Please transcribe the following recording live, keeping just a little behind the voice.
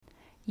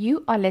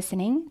You are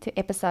listening to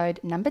episode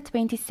number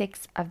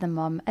 26 of the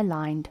Mom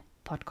Aligned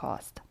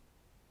podcast.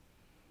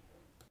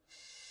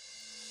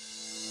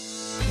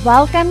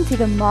 Welcome to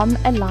the Mom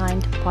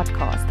Aligned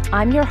podcast.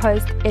 I'm your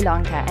host,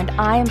 Ilanka, and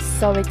I am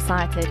so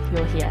excited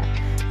you're here.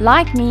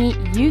 Like me,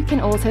 you can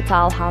also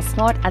tell how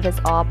smart others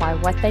are by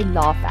what they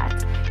laugh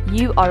at.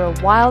 You are a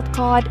wild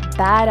card,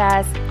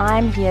 badass.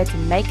 I'm here to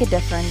make a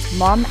difference,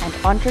 mom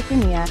and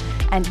entrepreneur,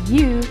 and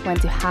you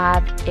want to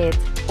have it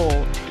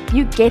all.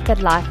 You get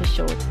that life is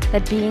short,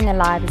 that being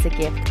alive is a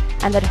gift,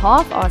 and that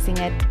half-assing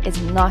it is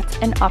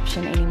not an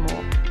option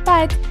anymore.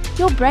 But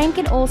your brain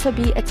can also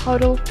be a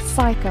total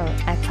psycho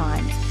at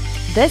times.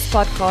 This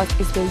podcast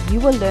is where you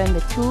will learn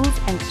the tools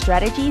and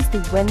strategies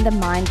to win the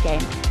mind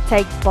game,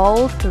 take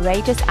bold,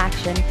 courageous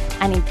action,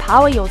 and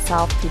empower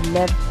yourself to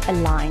live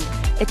aligned.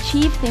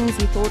 Achieve things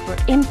you thought were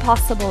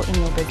impossible in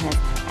your business,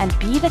 and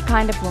be the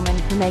kind of woman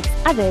who makes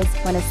others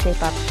want to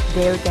step up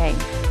their game.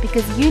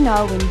 Because you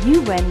know when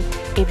you win,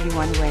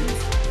 everyone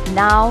wins.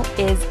 Now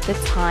is the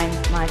time,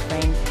 my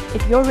friend.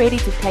 If you're ready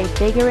to play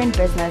bigger in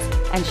business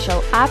and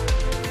show up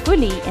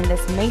fully in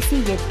this messy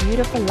yet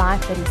beautiful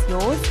life that is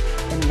yours,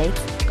 then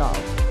let's go.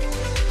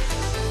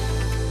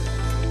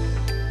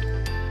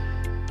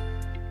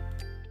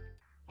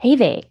 Hey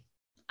there,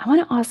 I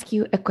want to ask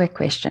you a quick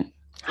question.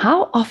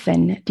 How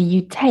often do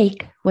you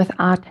take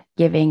without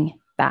giving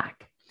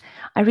back?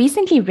 I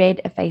recently read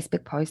a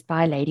Facebook post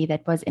by a lady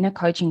that was in a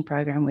coaching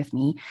program with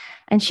me,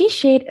 and she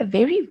shared a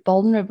very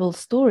vulnerable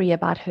story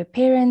about her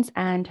parents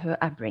and her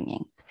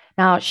upbringing.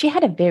 Now, she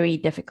had a very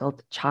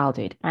difficult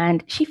childhood,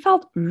 and she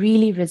felt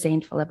really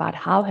resentful about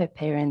how her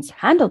parents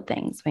handled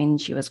things when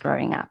she was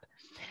growing up.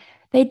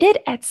 They did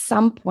at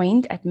some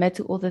point admit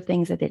to all the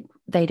things that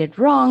they did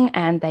wrong,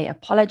 and they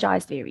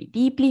apologized very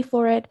deeply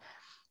for it.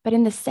 But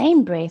in the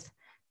same breath,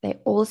 they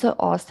also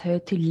asked her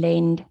to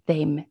lend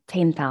them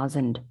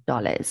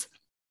 $10,000.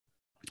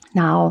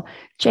 Now,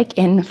 check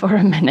in for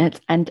a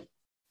minute and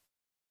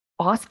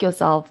ask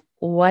yourself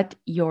what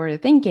you're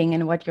thinking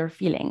and what you're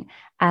feeling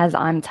as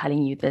I'm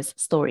telling you this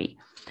story.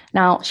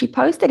 Now, she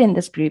posted in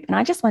this group, and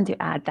I just want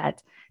to add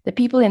that the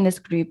people in this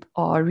group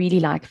are really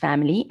like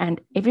family, and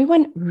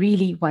everyone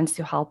really wants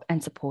to help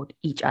and support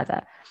each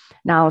other.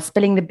 Now,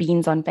 spilling the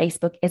beans on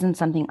Facebook isn't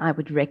something I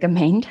would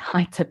recommend.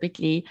 I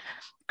typically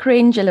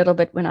cringe a little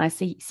bit when I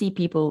see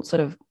people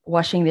sort of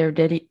washing their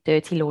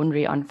dirty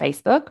laundry on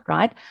Facebook,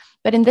 right?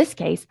 But in this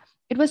case,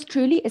 it was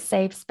truly a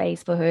safe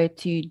space for her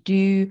to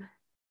do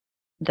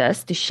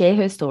this, to share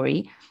her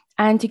story,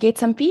 and to get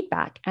some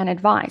feedback and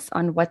advice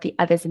on what the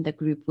others in the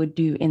group would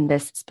do in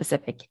this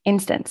specific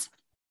instance.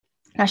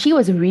 Now, she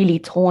was really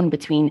torn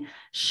between,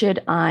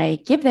 should I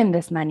give them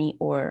this money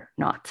or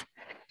not?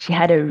 She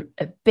had a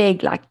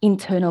big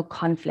internal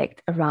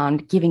conflict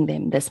around giving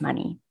them this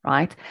money,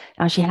 right?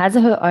 Now, she has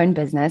her own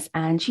business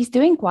and she's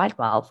doing quite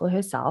well for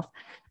herself,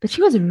 but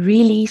she was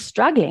really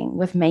struggling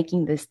with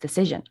making this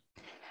decision.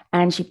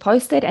 And she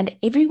posted, and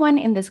everyone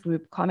in this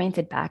group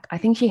commented back. I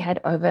think she had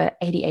over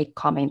 88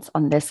 comments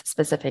on this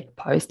specific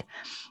post.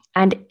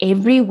 And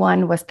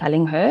everyone was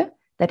telling her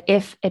that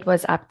if it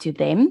was up to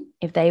them,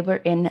 if they were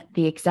in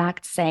the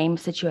exact same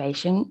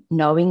situation,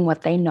 knowing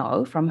what they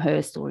know from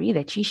her story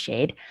that she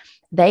shared,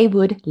 they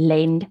would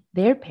lend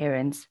their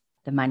parents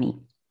the money.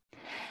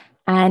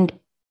 And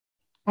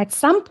at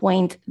some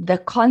point, the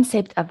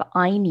concept of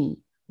Aini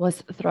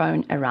was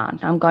thrown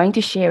around. I'm going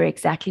to share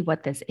exactly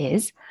what this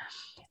is.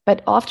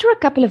 But after a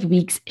couple of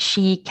weeks,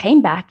 she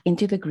came back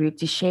into the group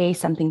to share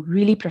something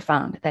really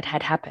profound that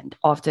had happened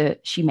after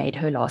she made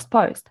her last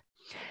post.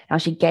 Now,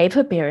 she gave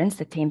her parents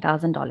the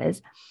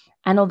 $10,000.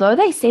 And although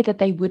they said that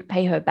they would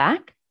pay her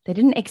back, they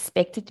didn't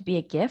expect it to be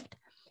a gift.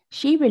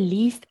 She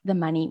released the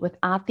money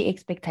without the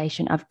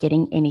expectation of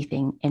getting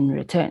anything in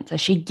return. So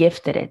she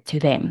gifted it to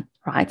them,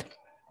 right?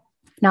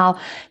 Now,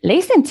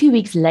 less than 2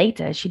 weeks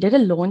later, she did a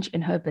launch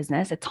in her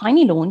business, a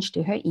tiny launch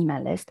to her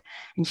email list,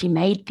 and she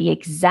made the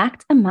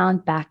exact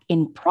amount back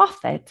in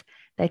profit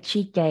that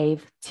she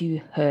gave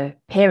to her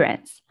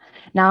parents.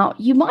 Now,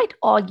 you might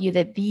argue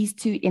that these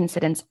two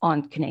incidents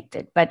aren't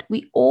connected, but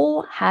we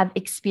all have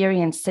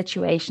experienced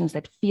situations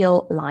that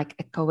feel like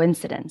a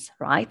coincidence,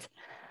 right?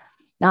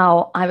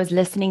 Now, I was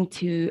listening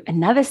to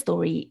another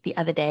story the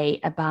other day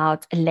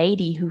about a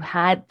lady who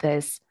had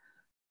this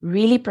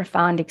really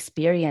profound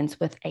experience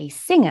with a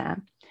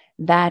singer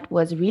that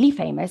was really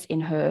famous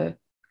in her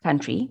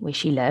country where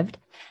she lived.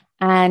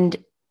 And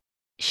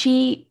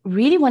she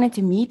really wanted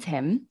to meet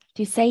him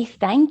to say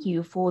thank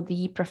you for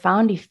the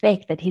profound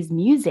effect that his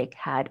music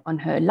had on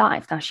her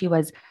life. Now, she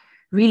was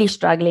really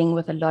struggling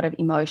with a lot of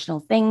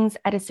emotional things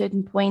at a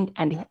certain point,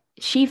 and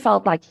she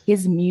felt like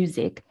his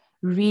music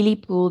really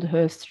pulled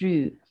her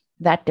through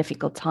that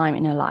difficult time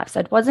in her life. So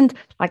it wasn't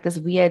like this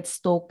weird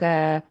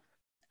stalker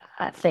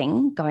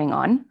thing going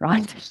on,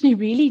 right? She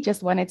really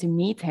just wanted to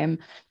meet him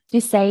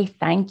to say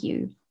thank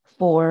you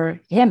for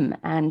him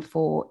and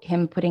for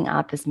him putting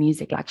out this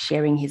music, like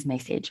sharing his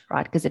message,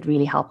 right? Because it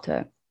really helped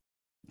her.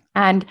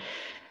 And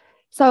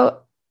so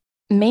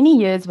many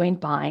years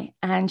went by,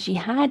 and she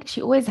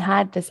always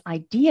had this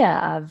idea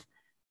of,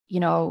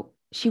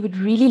 she would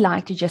really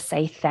like to just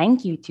say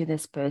thank you to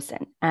this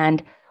person.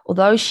 And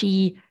although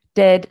she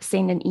did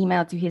send an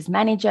email to his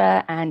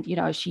manager and,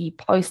 she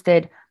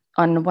posted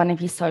on one of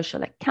his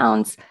social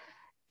accounts,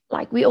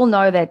 like we all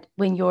know that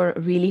when you're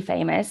really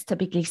famous,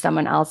 typically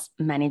someone else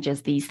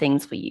manages these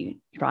things for you,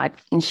 right?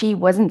 And she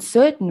wasn't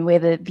certain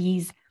whether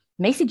these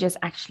messages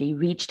actually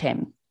reached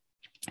him.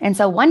 And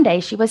so one day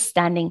she was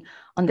standing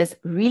on this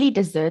really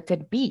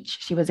deserted beach.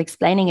 She was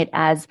explaining it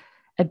as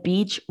a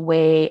beach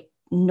where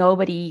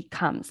nobody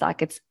comes,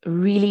 like it's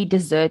really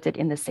deserted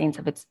in the sense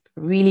of it's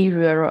really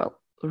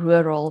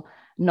rural,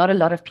 not a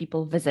lot of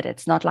people visit.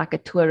 It's not like a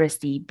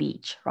touristy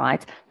beach,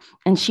 right?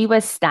 And she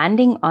was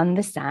standing on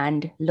the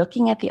sand,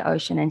 looking at the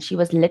ocean, and she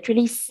was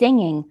literally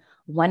singing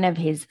one of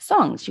his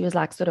songs. She was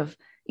like sort of,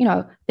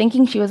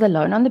 thinking she was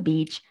alone on the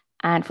beach.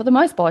 And for the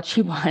most part,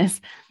 she was.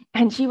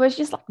 And she was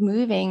just like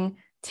moving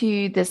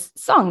to this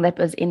song that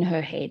was in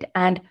her head.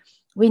 And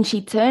when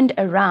she turned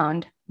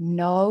around,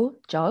 no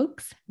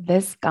jokes,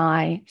 this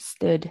guy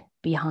stood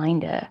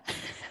behind her.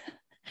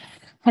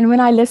 And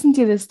when I listened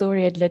to this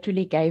story, it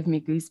literally gave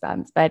me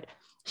goosebumps. But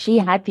she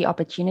had the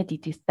opportunity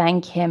to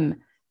thank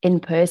him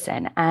in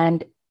person.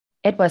 And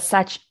it was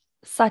such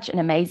an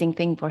amazing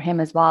thing for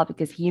him as well,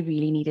 because he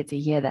really needed to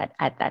hear that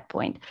at that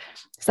point.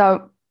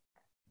 So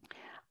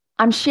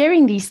I'm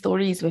sharing these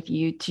stories with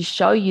you to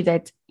show you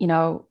that,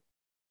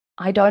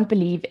 I don't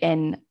believe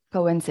in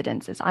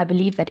coincidences. I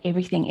believe that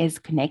everything is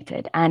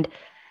connected. And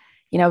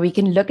we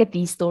can look at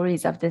these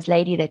stories of this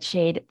lady that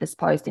shared this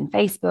post in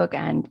Facebook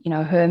and,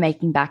 her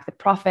making back the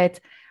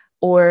profit,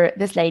 or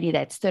this lady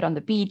that stood on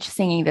the beach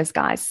singing this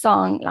guy's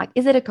song. Like,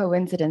 is it a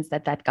coincidence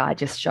that that guy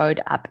just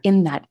showed up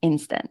in that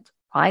instant,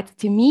 right?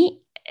 To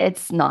me,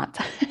 it's not.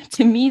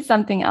 To me,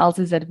 something else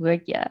is at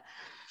work here.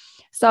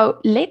 So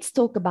let's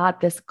talk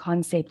about this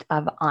concept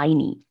of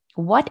Ayni.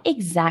 What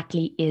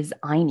exactly is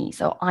Ayni?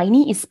 So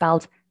Ayni is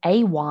spelled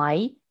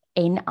Ayni,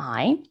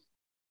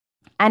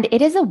 and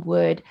it is a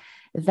word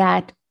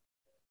that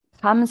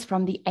comes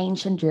from the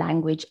ancient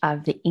language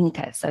of the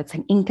Inca. So it's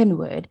an Incan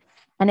word,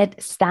 and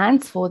it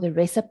stands for the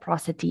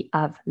reciprocity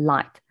of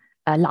life.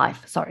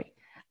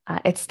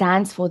 It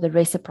stands for the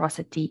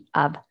reciprocity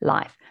of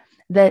life.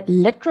 The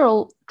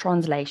literal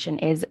translation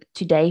is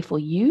today for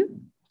you,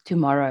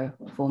 tomorrow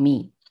for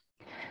me.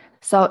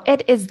 So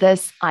it is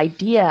this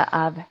idea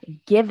of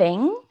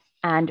giving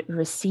and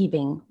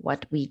receiving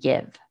what we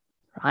give.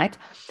 Right?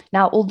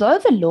 Now, although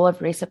the law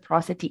of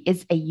reciprocity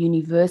is a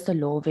universal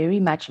law, very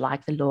much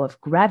like the law of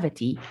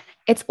gravity,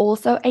 it's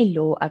also a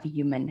law of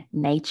human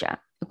nature.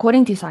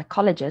 According to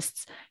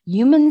psychologists,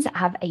 humans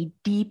have a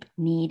deep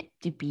need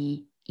to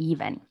be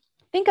even.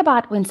 Think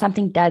about when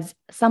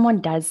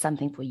someone does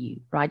something for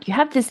you, right? You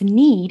have this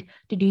need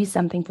to do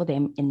something for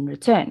them in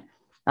return.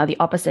 Now, the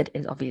opposite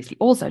is obviously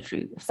also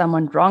true. If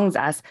someone wrongs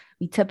us,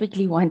 we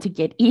typically want to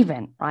get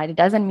even, right? It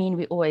doesn't mean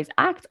we always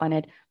act on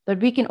it, but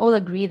we can all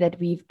agree that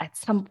we've at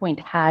some point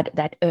had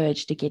that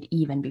urge to get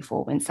even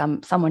before when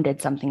someone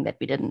did something that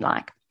we didn't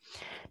like.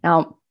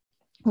 Now,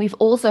 we've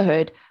also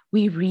heard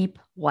we reap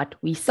what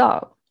we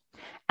sow.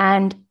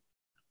 And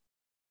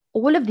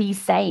all of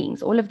these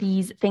sayings, all of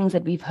these things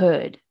that we've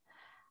heard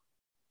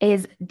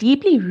is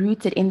deeply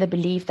rooted in the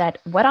belief that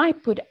what I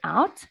put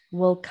out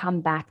will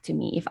come back to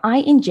me. If I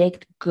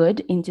inject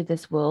good into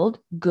this world,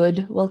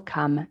 good will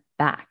come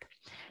back.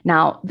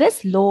 Now,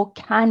 this law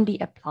can be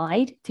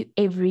applied to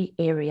every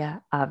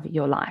area of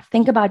your life.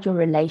 Think about your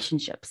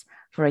relationships,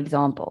 for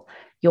example,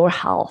 your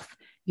health,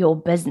 your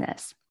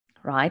business,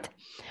 right?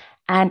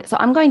 And so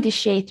I'm going to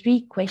share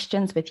 3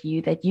 questions with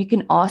you that you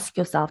can ask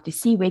yourself to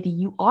see whether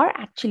you are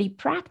actually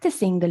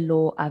practicing the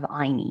law of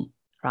Ayni,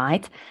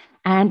 right?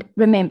 And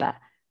remember,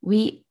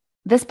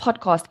 this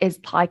podcast is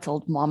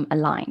titled Mom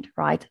Aligned,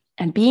 right?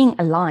 And being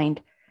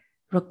aligned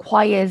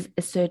requires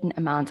a certain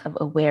amount of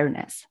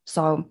awareness.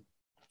 So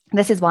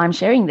this is why I'm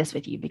sharing this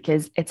with you,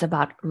 because it's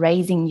about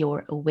raising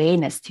your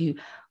awareness to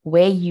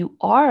where you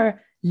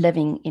are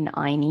living in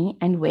Ayni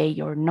and where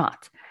you're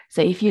not.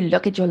 So if you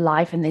look at your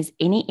life and there's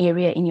any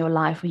area in your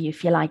life where you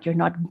feel like you're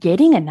not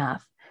getting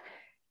enough,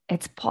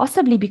 it's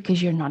possibly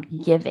because you're not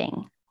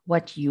giving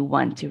what you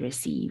want to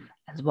receive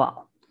as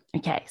well.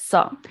 Okay,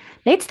 so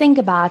let's think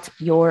about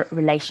your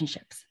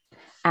relationships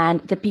and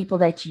the people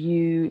that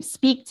you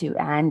speak to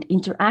and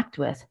interact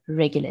with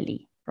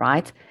regularly,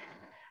 right?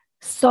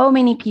 So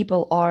many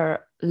people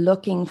are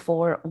looking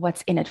for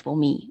what's in it for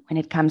me when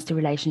it comes to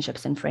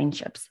relationships and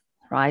friendships,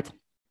 right?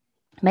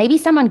 Maybe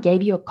someone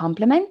gave you a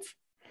compliment.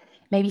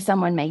 Maybe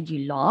someone made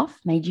you laugh,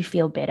 made you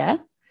feel better.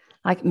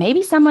 Like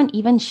maybe someone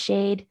even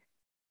shared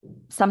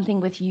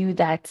something with you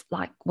that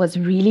like was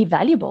really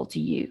valuable to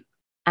you.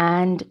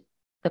 And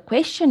the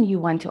question you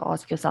want to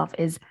ask yourself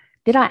is,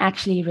 did I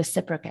actually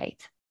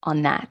reciprocate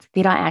on that?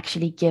 Did I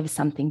actually give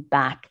something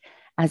back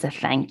as a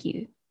thank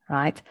you,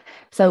 right?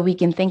 So we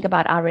can think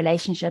about our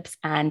relationships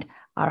and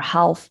our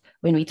health.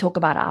 When we talk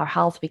about our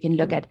health, we can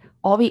look at,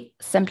 are we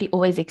simply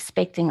always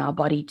expecting our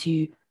body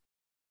to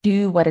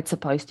do what it's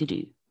supposed to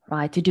do,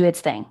 right? To do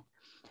its thing.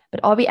 But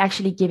are we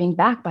actually giving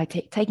back by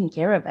taking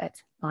care of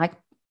it, like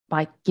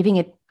by giving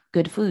it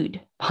good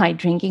food, by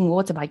drinking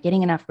water, by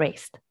getting enough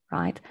rest,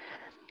 right?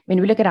 When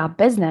we look at our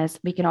business,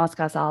 we can ask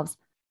ourselves,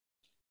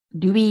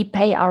 do we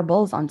pay our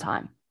bills on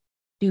time?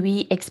 Do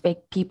we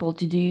expect people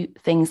to do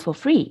things for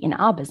free in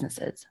our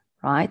businesses,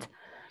 right?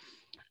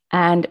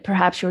 And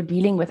perhaps you're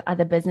dealing with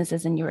other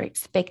businesses and you're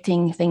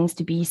expecting things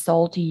to be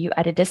sold to you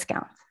at a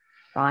discount,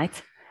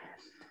 right?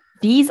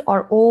 These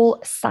are all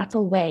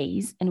subtle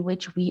ways in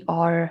which we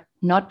are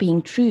not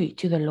being true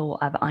to the law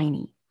of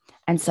Aini.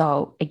 And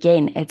so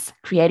again, it's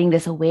creating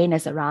this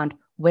awareness around,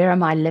 where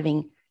am I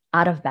living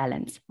out of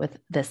balance with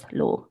this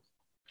law?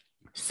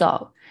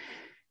 So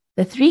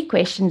the 3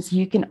 questions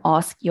you can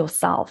ask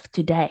yourself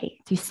today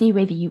to see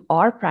whether you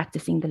are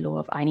practicing the law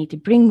of Aini, to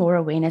bring more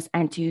awareness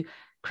and to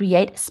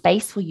create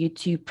space for you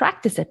to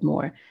practice it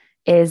more,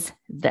 is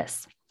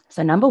this.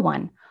 So number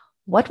 1,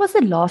 what was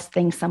the last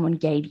thing someone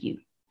gave you?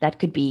 That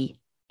could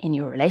be in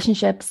your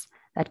relationships,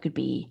 that could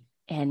be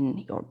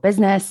in your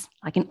business,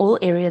 like in all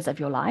areas of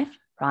your life,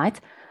 right?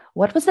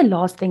 What was the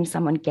last thing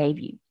someone gave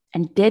you?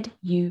 And did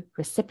you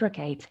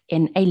reciprocate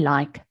in a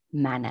like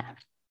manner?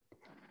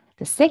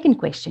 The second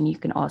question you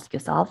can ask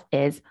yourself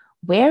is,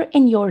 where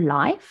in your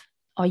life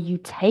are you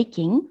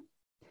taking,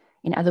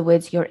 in other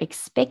words, you're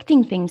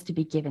expecting things to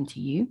be given to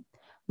you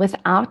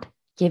without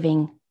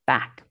giving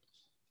back?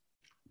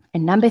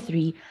 And number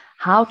 3,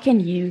 how can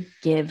you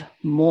give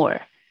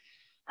more?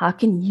 How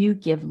can you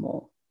give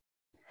more?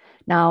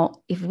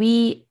 Now, if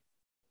we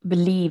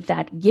believe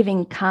that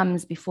giving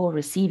comes before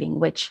receiving,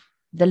 which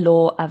the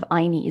law of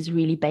Aini is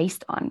really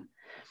based on,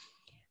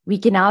 we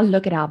can now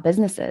look at our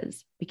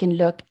businesses. We can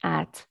look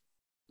at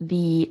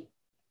the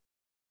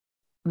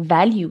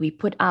value we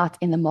put out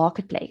in the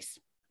marketplace,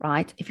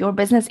 right? If your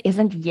business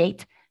isn't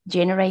yet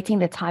generating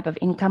the type of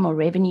income or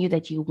revenue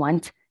that you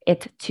want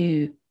it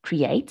to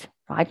create,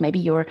 right? Maybe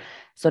you're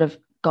sort of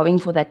going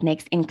for that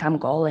next income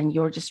goal and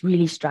you're just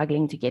really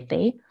struggling to get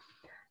there.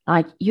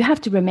 Like, you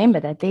have to remember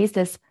that there's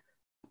this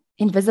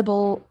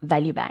invisible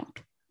value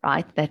bank,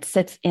 right, that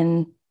sits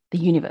in the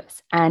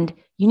universe. And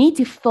you need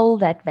to fill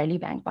that value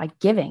bank by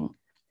giving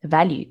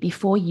value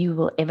before you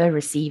will ever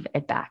receive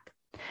it back.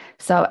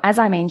 So as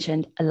I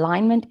mentioned,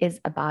 alignment is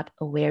about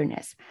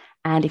awareness.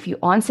 And if you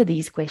answer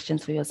these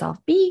questions for yourself,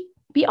 be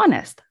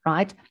honest,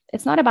 right?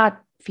 It's not about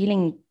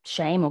feeling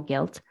shame or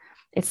guilt.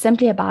 It's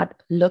simply about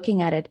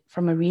looking at it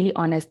from a really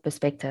honest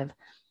perspective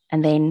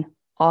and then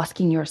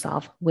asking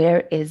yourself,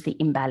 where is the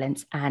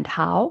imbalance and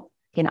how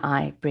can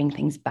I bring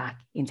things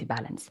back into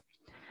balance?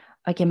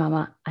 Okay,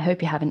 Mama, I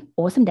hope you have an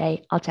awesome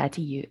day. I'll chat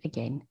to you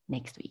again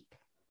next week.